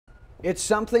It's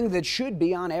something that should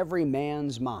be on every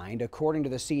man's mind. According to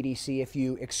the CDC, if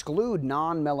you exclude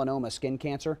non-melanoma skin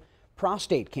cancer,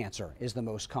 prostate cancer is the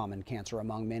most common cancer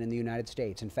among men in the United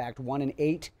States. In fact, 1 in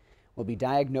 8 will be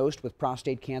diagnosed with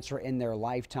prostate cancer in their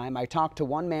lifetime. I talked to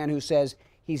one man who says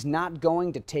he's not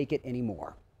going to take it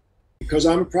anymore. Because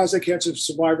I'm a prostate cancer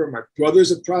survivor, my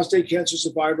brother's a prostate cancer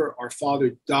survivor, our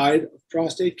father died of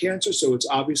prostate cancer, so it's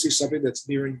obviously something that's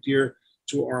near and dear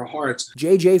to our hearts.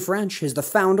 J.J. French is the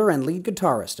founder and lead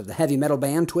guitarist of the heavy metal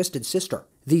band Twisted Sister.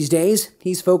 These days,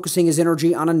 he's focusing his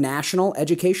energy on a national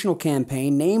educational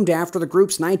campaign named after the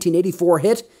group's 1984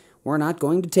 hit, We're Not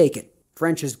Going to Take It.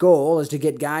 French's goal is to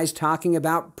get guys talking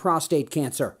about prostate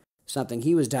cancer, something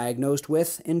he was diagnosed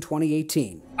with in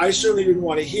 2018. I certainly didn't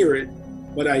want to hear it,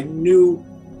 but I knew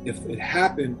if it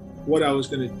happened, what I was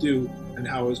going to do and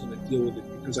how I was going to deal with it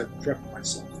because I prepped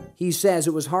myself. He says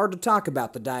it was hard to talk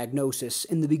about the diagnosis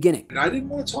in the beginning. And I didn't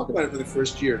want to talk about it for the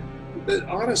first year. But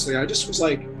honestly, I just was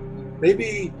like,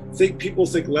 maybe people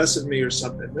think less of me or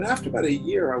something. But after about a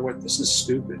year, I went, this is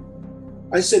stupid.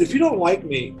 I said, if you don't like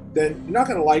me, then you're not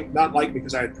going to not like me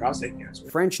because I had prostate cancer.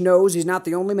 French knows he's not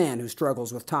the only man who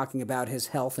struggles with talking about his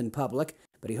health in public,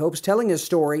 but he hopes telling his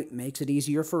story makes it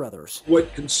easier for others.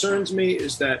 What concerns me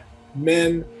is that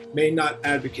men may not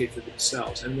advocate for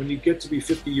themselves. And when you get to be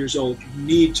 50 years old, you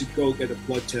need to go get a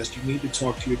blood test. You need to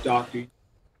talk to your doctor.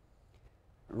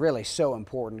 Really so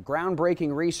important.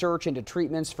 Groundbreaking research into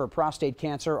treatments for prostate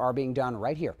cancer are being done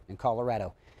right here in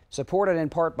Colorado, supported in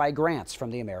part by grants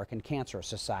from the American Cancer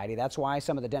Society. That's why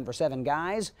some of the Denver 7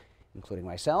 guys, including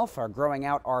myself, are growing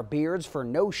out our beards for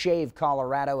No Shave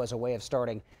Colorado as a way of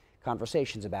starting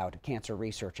conversations about cancer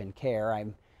research and care.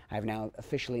 I've now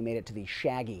officially made it to the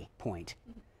shaggy point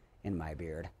in my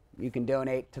beard. You can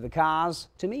donate to the cause,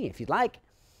 to me if you'd like,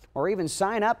 or even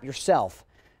sign up yourself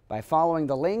by following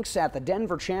the links at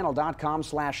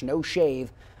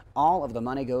thedenverchannel.com/no-shave. All of the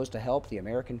money goes to help the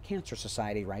American Cancer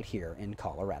Society right here in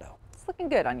Colorado. It's looking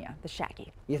good on you, the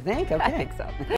shaggy. You think? Okay. I think so.